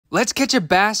Let's catch a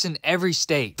bass in every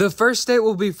state. The first state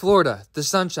will be Florida, the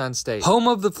Sunshine State, home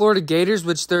of the Florida Gators,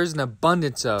 which there's an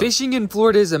abundance of. Fishing in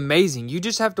Florida is amazing. You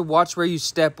just have to watch where you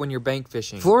step when you're bank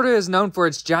fishing. Florida is known for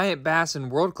its giant bass and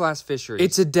world-class fisheries.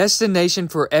 It's a destination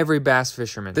for every bass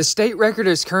fisherman. The state record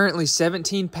is currently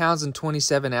 17 pounds and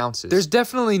 27 ounces. There's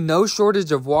definitely no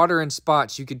shortage of water and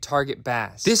spots you could target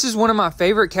bass. This is one of my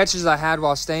favorite catches I had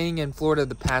while staying in Florida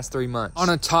the past 3 months on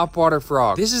a topwater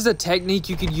frog. This is a technique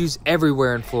you could use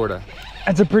everywhere in Florida.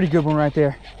 That's a pretty good one right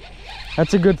there.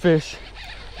 That's a good fish.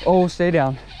 Oh, stay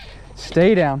down.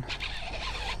 Stay down.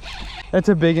 That's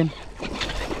a big one.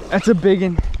 That's a big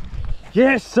one.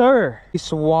 Yes, sir. He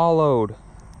swallowed.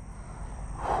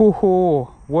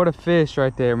 Whoa, what a fish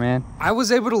right there, man. I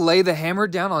was able to lay the hammer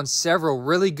down on several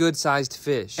really good sized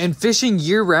fish. And fishing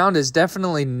year round is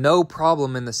definitely no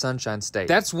problem in the Sunshine State.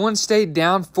 That's one state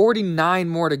down, 49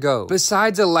 more to go.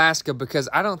 Besides Alaska, because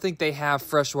I don't think they have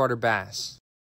freshwater bass.